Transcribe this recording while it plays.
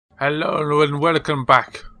Hello and welcome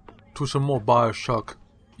back to some more Bioshock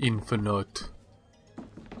Infinite.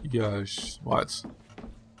 Yes, what?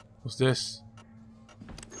 What's this?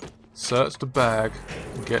 Search the bag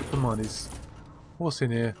and get the monies. What's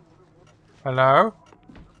in here? Hello?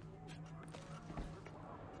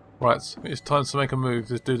 Right, it's time to make a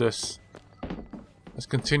move. Let's do this. Let's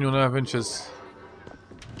continue on our adventures.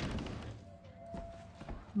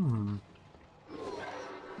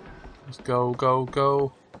 Let's go, go,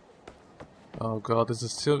 go. Oh god,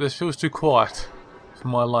 this feels too quiet for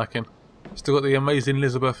my liking. Still got the amazing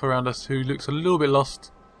Elizabeth around us who looks a little bit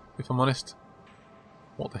lost, if I'm honest.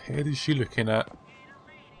 What the hell is she looking at?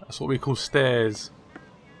 That's what we call stairs.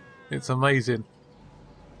 It's amazing.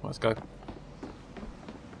 Let's go.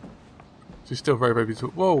 She's still very, very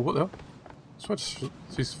beautiful. Whoa, what the hell?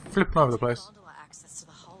 She's flipping over the place.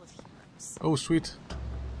 Oh, sweet.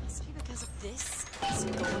 Must be because of this. It's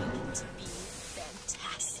going to be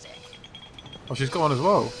fantastic. Oh, she's got one as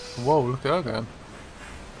well. Whoa, look at her going.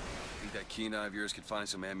 Think that keen eye of yours could find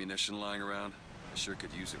some ammunition lying around? I sure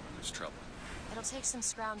could use it when there's trouble. It'll take some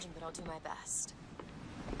scrounging, but I'll do my best.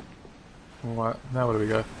 Alright, now where do we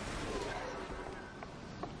go?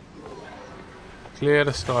 Clear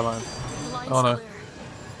the skyline. The line's Oh no. clear.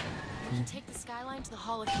 We can take the skyline to the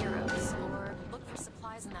Hall of Heroes, or look for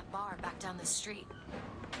supplies in that bar back down the street.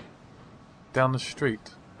 Down the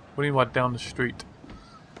street? What do you mean by down the street?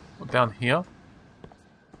 What, down here?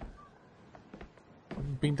 Have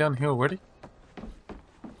you been down here already?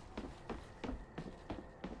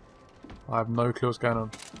 I have no clue what's going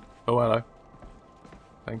on. Oh, hello.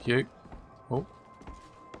 Thank you. Oh.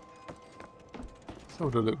 So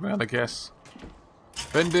we'll look round, I guess.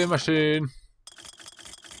 Vending machine!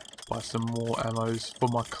 Buy some more ammos for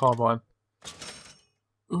my carbine.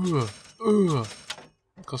 Ugh.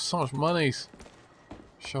 Got so much monies.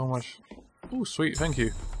 So much. Oh, sweet, thank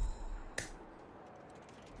you.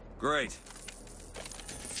 Great.